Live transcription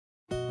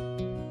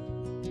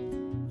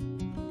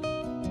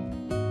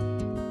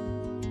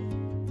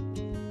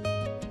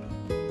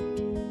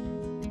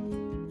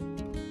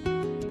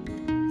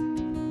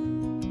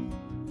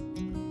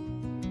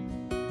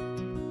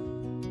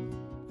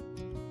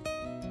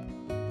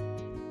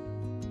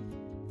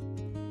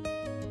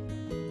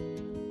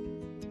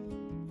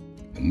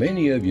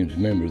Many of you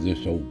remember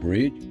this old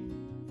bridge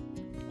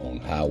on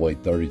Highway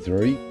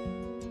 33,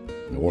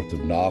 north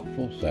of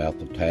Knoxville,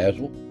 south of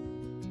Tazewell.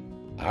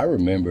 I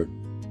remember it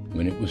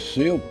when it was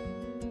silver.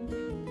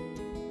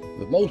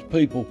 But most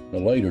people, the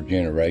later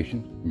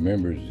generation,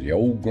 remembers the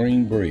old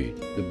green bridge,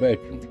 the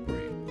Veterans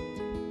Bridge,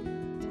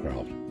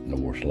 across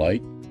North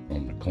Lake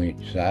on the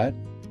Clinch side.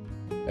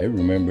 They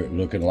remember it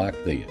looking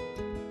like this.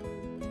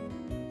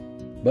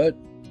 But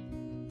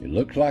it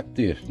looks like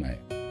this now.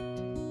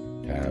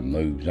 Time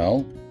moves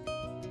on.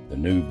 The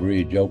new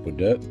bridge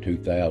opened up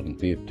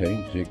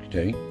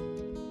 2015-16,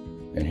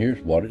 and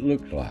here's what it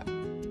looks like.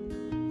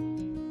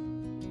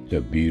 It's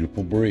a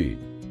beautiful bridge.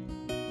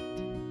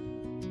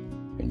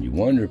 And you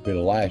wonder if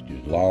it'll last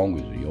as long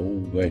as the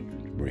old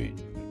Veterans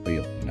Bridge was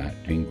built in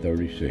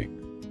 1936.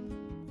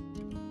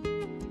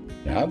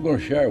 Now I'm going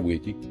to share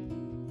with you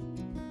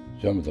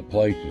some of the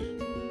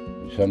places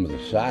and some of the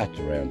sights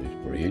around this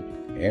bridge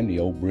and the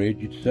old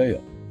bridge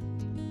itself,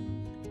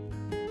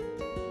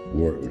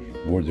 where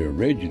the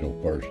original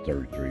first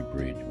 33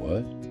 bridge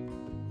was.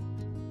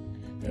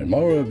 And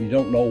more of you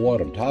don't know what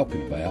I'm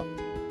talking about.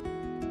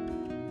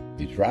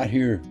 It's right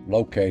here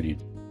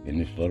located in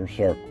this little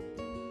circle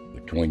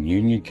between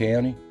Union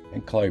County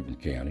and Claiborne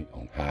County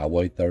on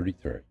Highway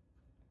 33.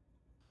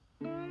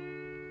 Now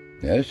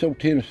this old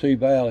Tennessee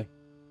Valley,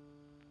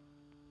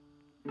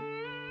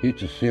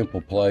 it's a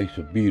simple place,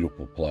 a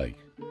beautiful place.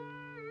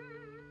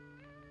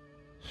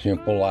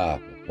 Simple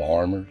life of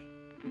farmers,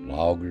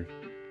 loggers,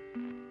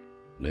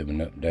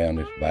 living up and down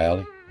this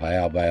valley,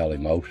 Powell Valley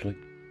mostly.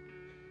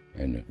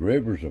 And the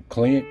rivers of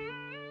Clinch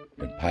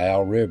and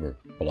Powell River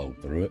flow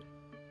through it.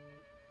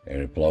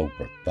 And it flowed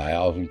for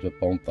thousands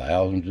upon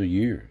thousands of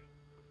years.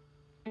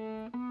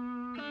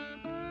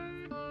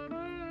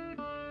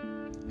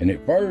 And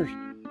at first,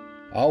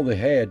 all they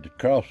had to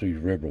cross these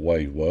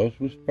riverways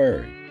was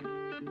ferries.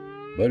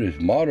 But as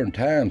modern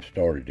times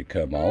started to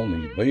come on,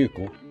 these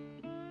vehicles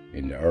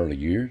in the early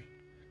years,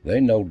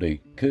 they know they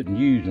couldn't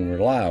use and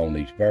rely on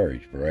these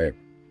ferries forever.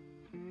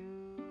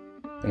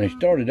 And they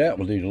started out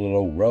with these little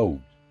old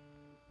roads.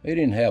 They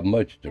didn't have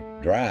much to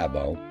drive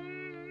on.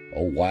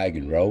 Old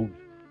wagon roads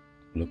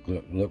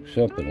looked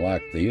something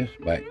like this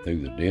back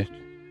through the distance.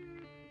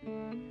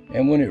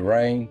 And when it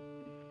rained,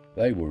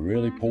 they were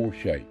really poor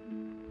shape.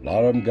 A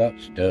lot of them got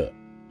stuck,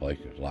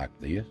 places like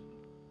this.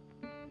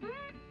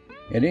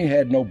 And they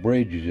had no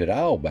bridges at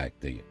all back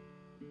then.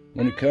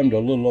 When it come to a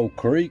little old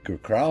creek or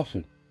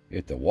crossing,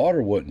 if the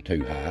water wasn't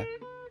too high,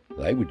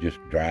 they would just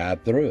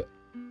drive through it.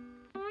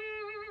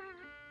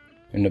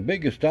 And the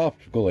biggest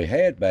obstacle they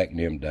had back in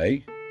them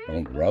days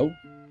on the road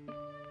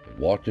was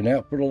watching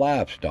out for the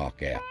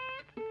livestock out,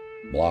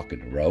 blocking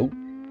the road.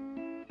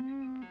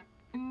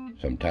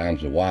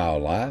 Sometimes the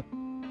wildlife.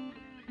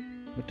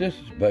 But this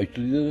is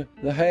basically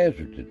the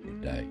hazards of the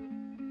day.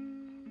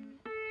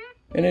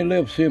 And they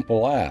lived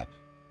simple lives.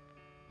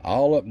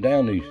 All up and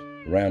down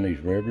around these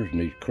rivers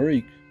and these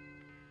creeks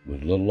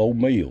was little old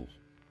mills.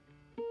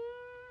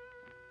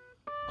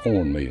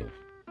 Corn mills.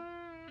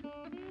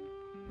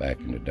 Back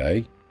in the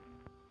day.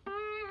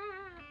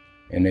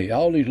 And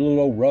all these little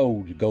old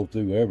roads go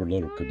through every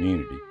little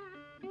community.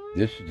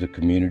 This is the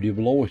community of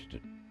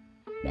Loyston,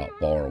 not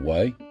far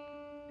away.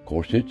 Of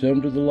course, it's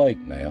under the lake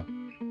now,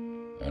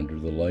 under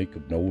the lake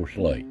of North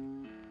Lake.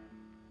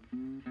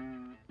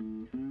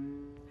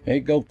 And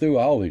it go through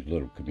all these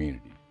little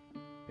communities,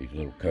 these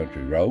little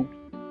country roads.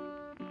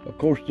 Of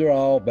course, they're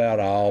all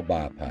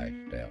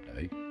bypassed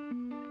nowadays.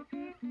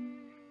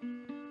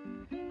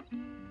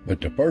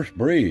 But the first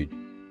bridge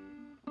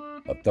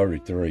of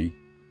 33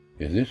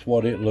 is this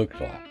what it looks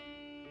like.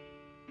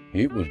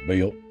 It was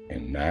built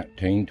in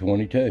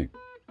 1922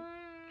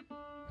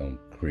 on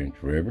the Clinch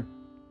River.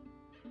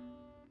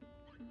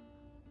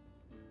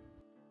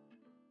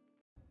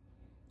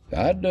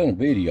 I'd done a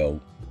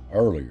video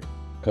earlier,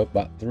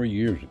 about 3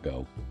 years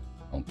ago,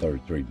 on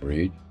 33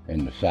 Bridge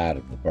and the site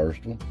of the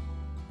first one,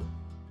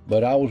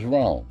 but I was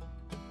wrong.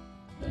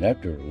 And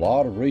after a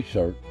lot of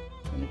research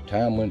and as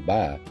time went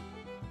by,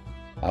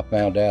 I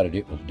found out that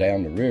it was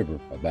down the river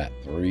about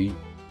 3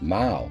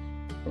 miles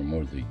from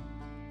where the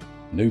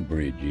new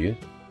bridge is.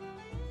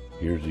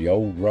 Here's the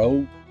old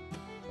road,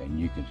 and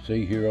you can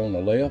see here on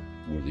the left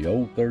where the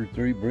old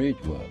 33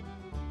 Bridge was.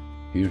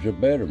 Here's a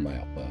better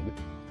map of it.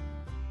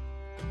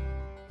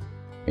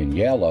 In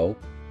yellow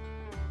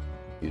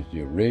is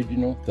the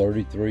original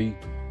 33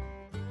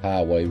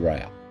 highway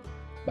route,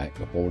 back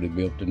before they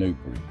built the new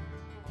bridge.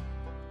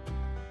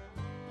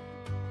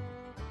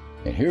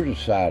 And here's the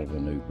side of the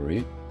new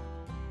bridge,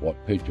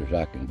 what pictures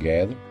I can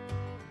gather.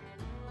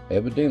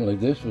 Evidently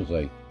this was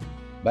a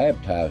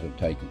baptism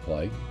taking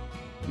place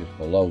just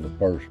below the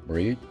first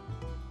bridge.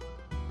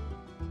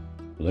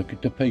 Look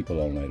at the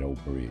people on that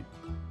old bridge.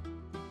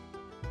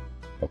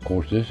 Of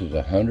course, this is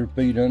 100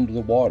 feet under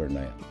the water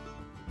now.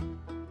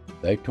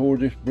 They tore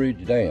this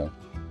bridge down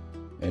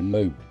and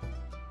moved it.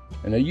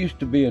 And there used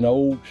to be an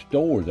old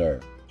store there,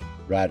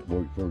 right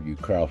before you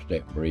crossed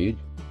that bridge.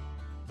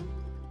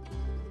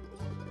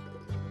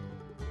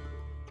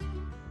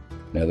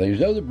 Now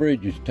there's other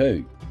bridges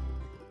too,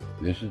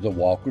 This is the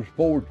Walker's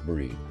Forge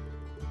Bridge.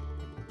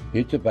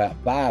 It's about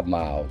 5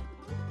 miles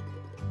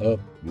up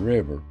the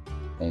river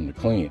on the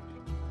Clint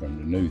from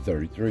the new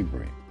 33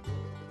 bridge.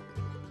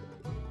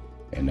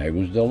 And there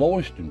was the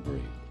Loyston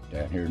Bridge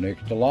down here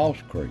next to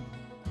Lost Creek,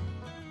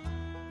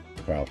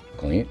 across the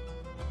Clint.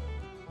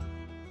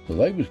 So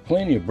there was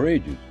plenty of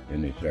bridges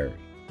in this area.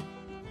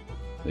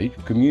 These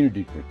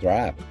communities were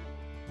thriving.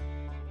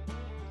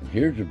 And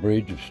here's the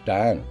bridge of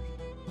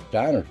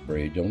Steiner's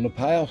Bridge on the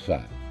Powell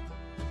side,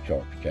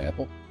 Sharks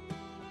Chapel.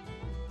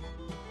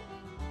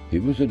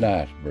 It was a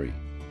nice bridge,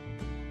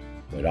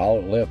 but all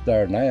that's left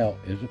there now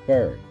is a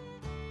ferry.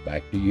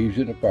 Back to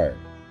using a ferry.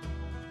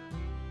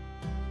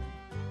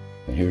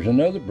 And here's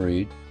another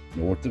bridge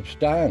north of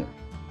Steiner's,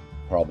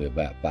 probably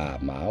about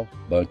 5 miles,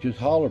 Bunch's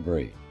Holler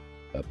Bridge,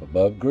 up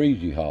above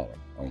Greasy Holler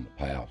on the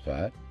Powell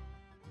side.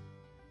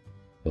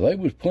 Well, there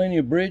was plenty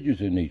of bridges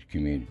in these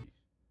communities.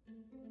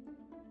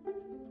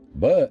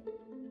 But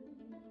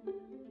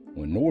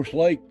when North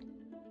Lake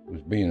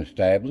was being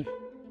established,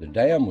 the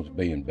dam was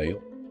being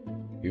built.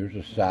 Here's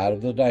the side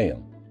of the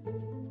dam.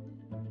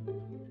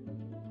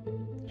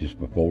 Just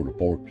before the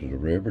forks of the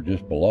river,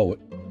 just below it.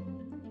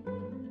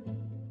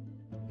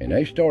 And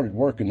they started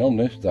working on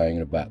this thing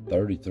in about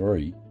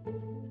 33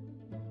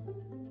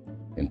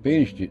 and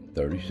finished it in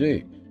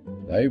 36.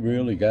 They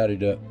really got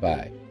it up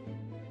fast.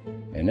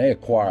 And they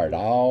acquired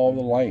all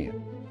the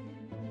land.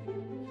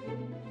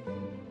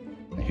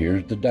 And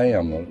here's the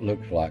dam that it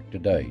looks like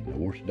today,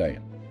 North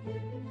Dam.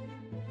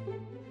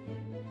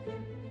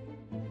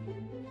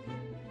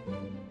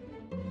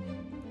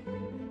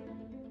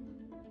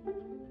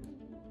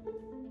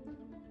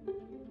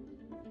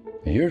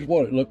 And here's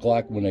what it looked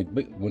like when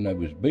they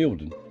was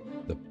building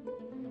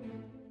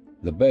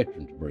the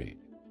Veterans Bridge,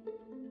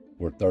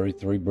 where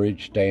 33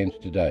 Bridge stands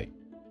today.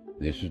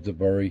 This is the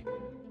very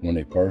when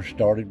they first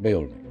started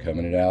building it,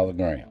 coming it out of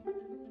the ground,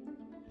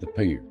 the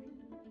pier.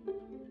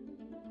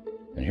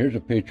 And here's a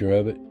picture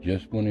of it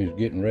just when it was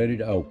getting ready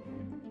to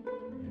open.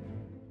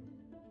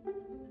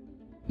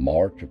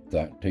 March of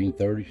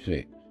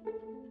 1936.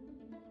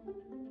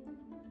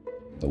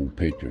 Old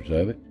pictures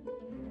of it.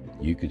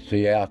 You can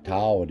see how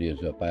tall it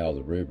is up out of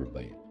the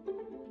riverbed.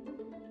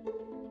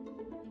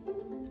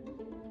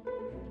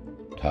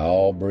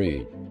 Tall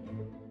bridge.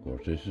 Of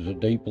course, this is a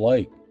deep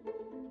lake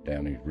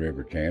down this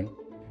river channel.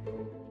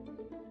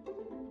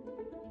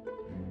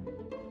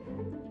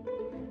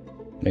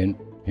 And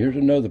here's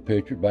another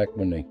picture back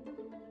when they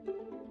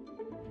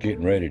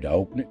getting ready to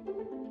open it.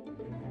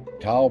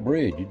 Tall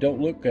bridge. You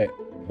don't look that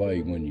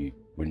way when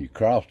you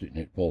crossed it and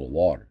it's full of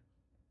water.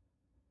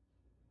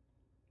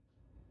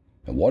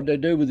 And what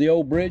did they do with the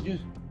old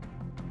bridges?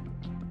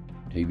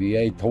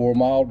 TVA tore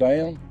them all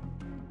down,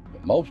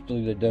 but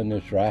mostly they done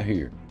this right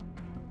here.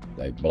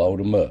 They blowed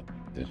them up.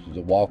 This is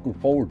the Walker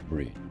Forge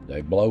Bridge.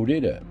 They blowed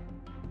it up.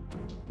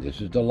 This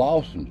is the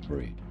Lawson's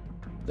Bridge.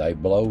 They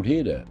blowed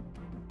it up.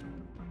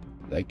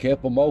 They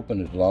kept them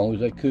open as long as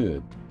they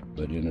could,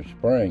 but in the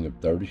spring of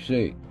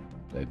 36,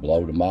 they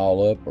blowed them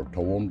all up or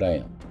tore them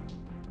down.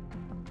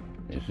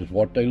 This is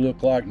what they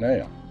look like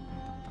now,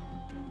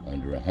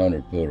 under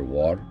 100 foot of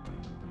water.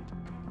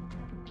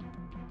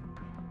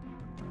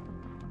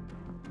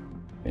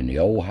 And the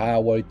old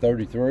Highway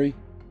 33,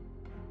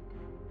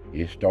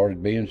 it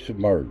started being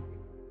submerged.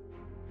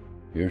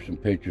 Here's some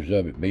pictures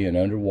of it being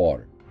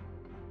underwater.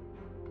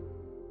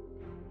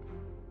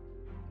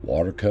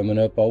 Water coming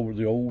up over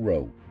the old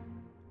road.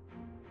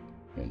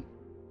 And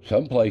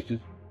some places,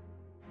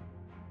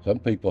 some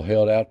people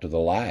held out to the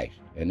last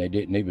and they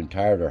didn't even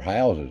tear their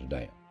houses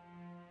down.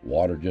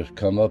 Water just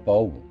come up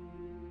over them.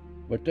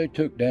 But they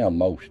took down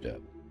most of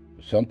it.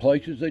 But some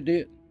places they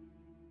didn't.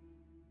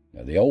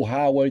 Now the old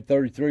Highway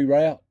 33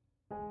 route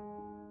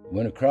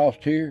went across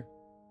here.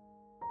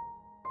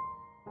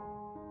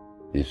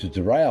 This is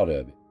the route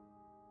of it.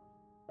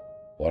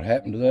 What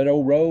happened to that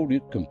old road?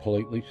 It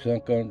completely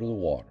sunk under the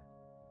water.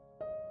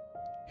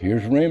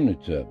 Here's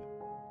remnants of it.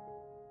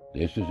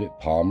 This is at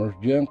Palmer's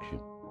Junction.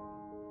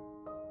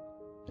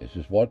 This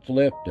is what's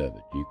left of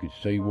it. You can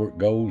see where it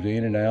goes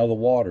in and out of the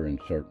water in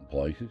certain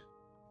places.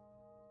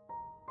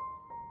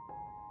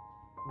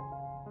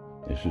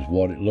 This is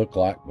what it looked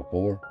like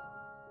before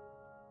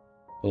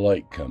the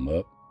lake come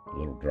up. A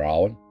little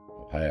drawing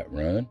of how it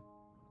run.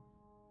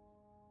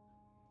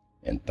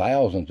 And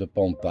thousands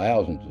upon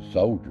thousands of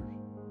soldiers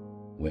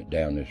went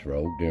down this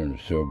road during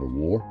the Civil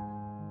War.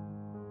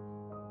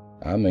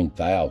 I mean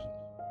thousands.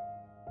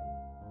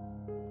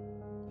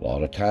 A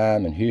lot of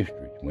time and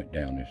history went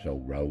down this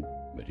old road,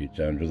 but it's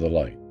under the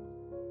lake.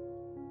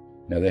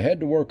 Now they had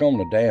to work on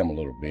the dam a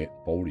little bit,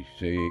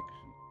 46,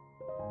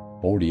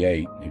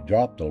 48. They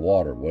dropped the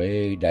water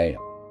way down.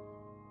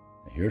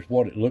 Now here's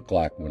what it looked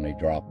like when they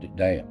dropped it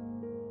down.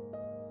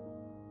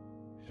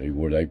 See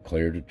where they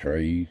cleared the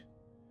trees?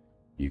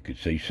 You could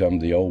see some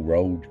of the old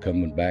roads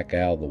coming back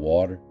out of the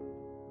water.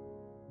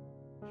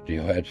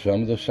 Still had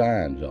some of the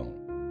signs on it.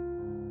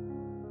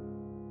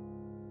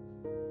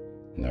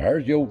 Now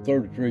there's the old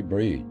 33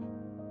 bridge.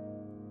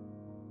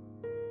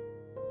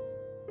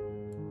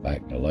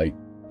 Back in the late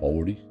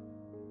 40s.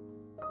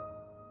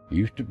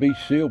 Used to be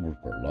silver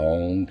for a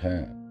long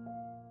time.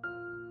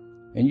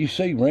 And you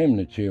see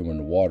remnants here when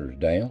the water's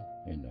down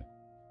in the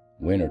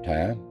winter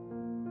time,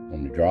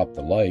 when they drop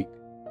the lake,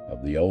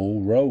 of the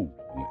old road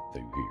that went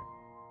through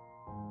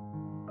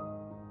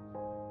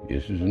here.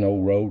 This is an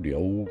old road, the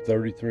old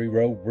 33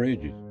 road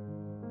bridges.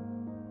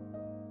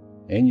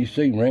 And you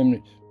see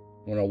remnants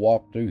when I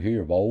walk through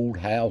here of old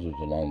houses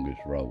along this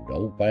road,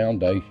 old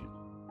foundations.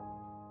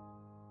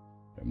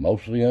 They're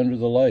mostly under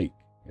the lake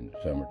in the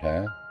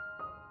summertime,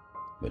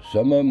 but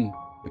some of them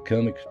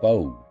become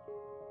exposed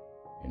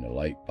in the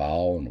late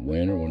fall and the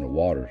winter when the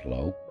water's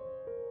low.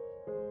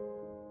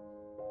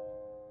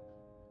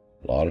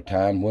 A lot of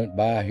time went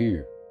by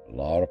here. A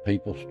lot of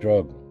people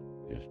struggling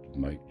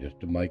just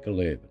to make a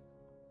living.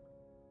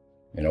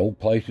 In old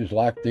places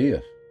like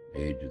this,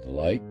 edge of the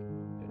lake,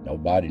 that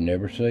nobody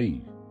never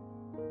sees.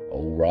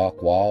 Old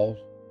rock walls.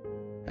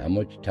 How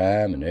much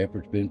time and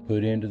effort's been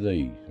put into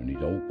these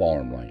old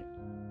farmlands.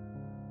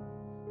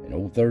 An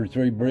old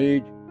 33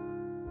 bridge,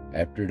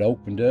 after it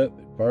opened up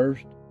at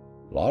first,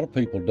 a lot of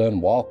people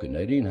done walking.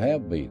 They didn't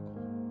have vehicles.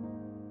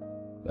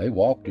 They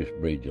walked this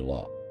bridge a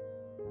lot.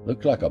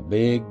 Looks like a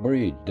big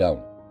bridge, don't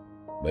it?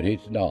 But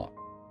it's not.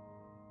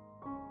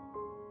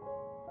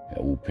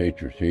 Old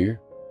pictures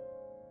here.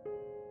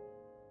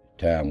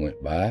 Time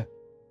went by,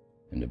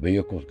 and the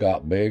vehicles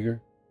got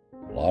bigger.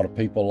 A lot of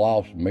people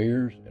lost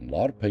mirrors, and a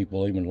lot of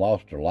people even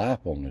lost their life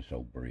on this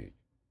old bridge.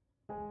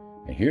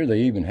 And here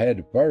they even had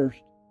the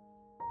first.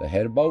 They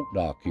had a boat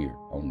dock here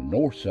on the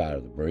north side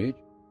of the bridge,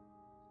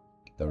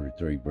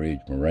 33 Bridge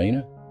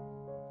Marina.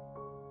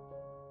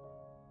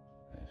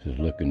 This is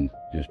looking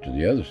just to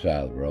the other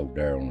side of the road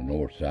there on the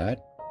north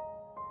side.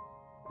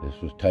 This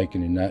was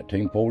taken in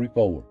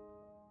 1944.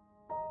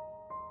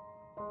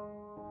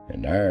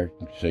 And there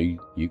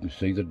you can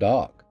see the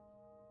dock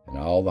and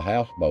all the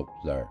houseboats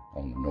there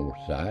on the north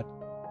side.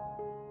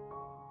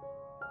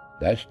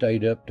 That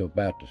stayed up to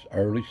about the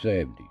early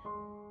 70s.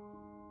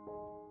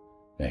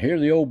 Now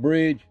here's the old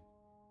bridge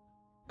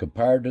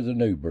compared to the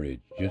new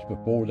bridge just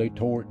before they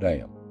tore it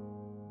down.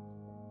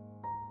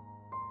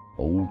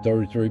 Old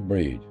 33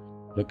 bridge.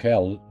 Look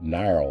how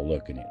narrow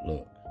looking it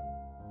looks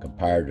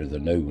compared to the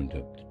new one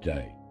of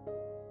today.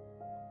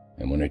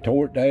 And when they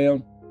tore it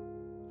down,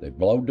 they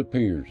blowed the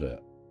piers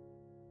up.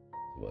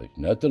 So there's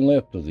nothing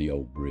left of the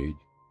old bridge.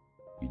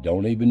 You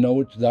don't even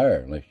know it's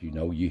there unless you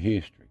know your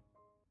history.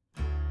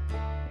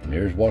 And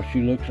there's what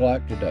she looks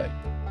like today.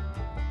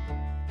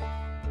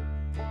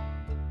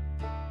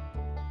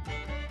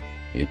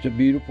 It's a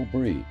beautiful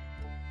bridge.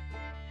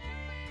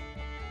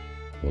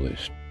 Will it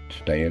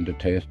stand the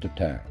test of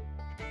time?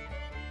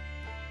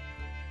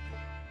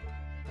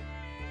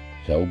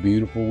 So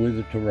beautiful with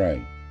the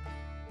terrain.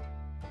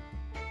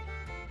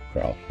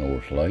 Across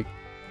North Lake.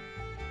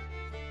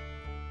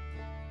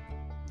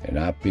 And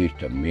I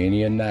fished a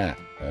many a night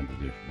under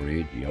this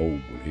bridge, the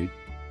old bridge.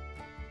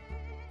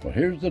 Well,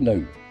 here's the new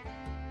one.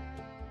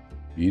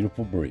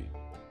 Beautiful bridge.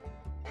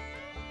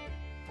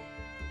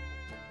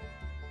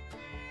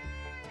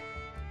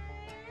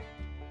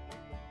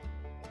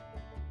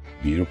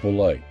 Beautiful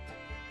lake.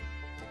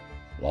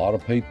 A lot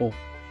of people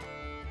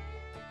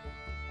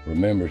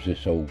remembers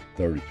this old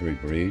 33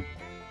 bridge.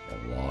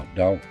 A lot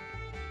don't.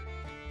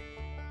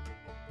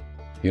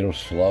 It'll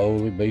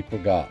slowly be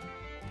forgotten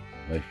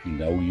unless you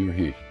know your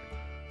history.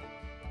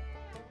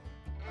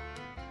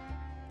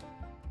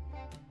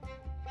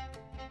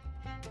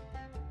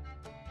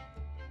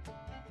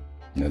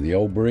 Now the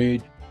old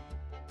bridge,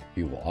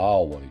 it will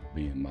always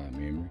be in my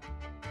memory.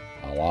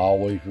 I'll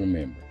always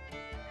remember.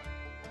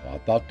 So I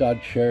thought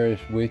I'd share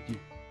this with you.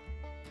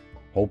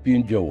 Hope you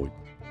enjoyed.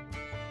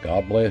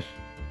 God bless,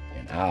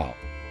 and I'll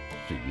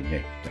see you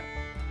next time.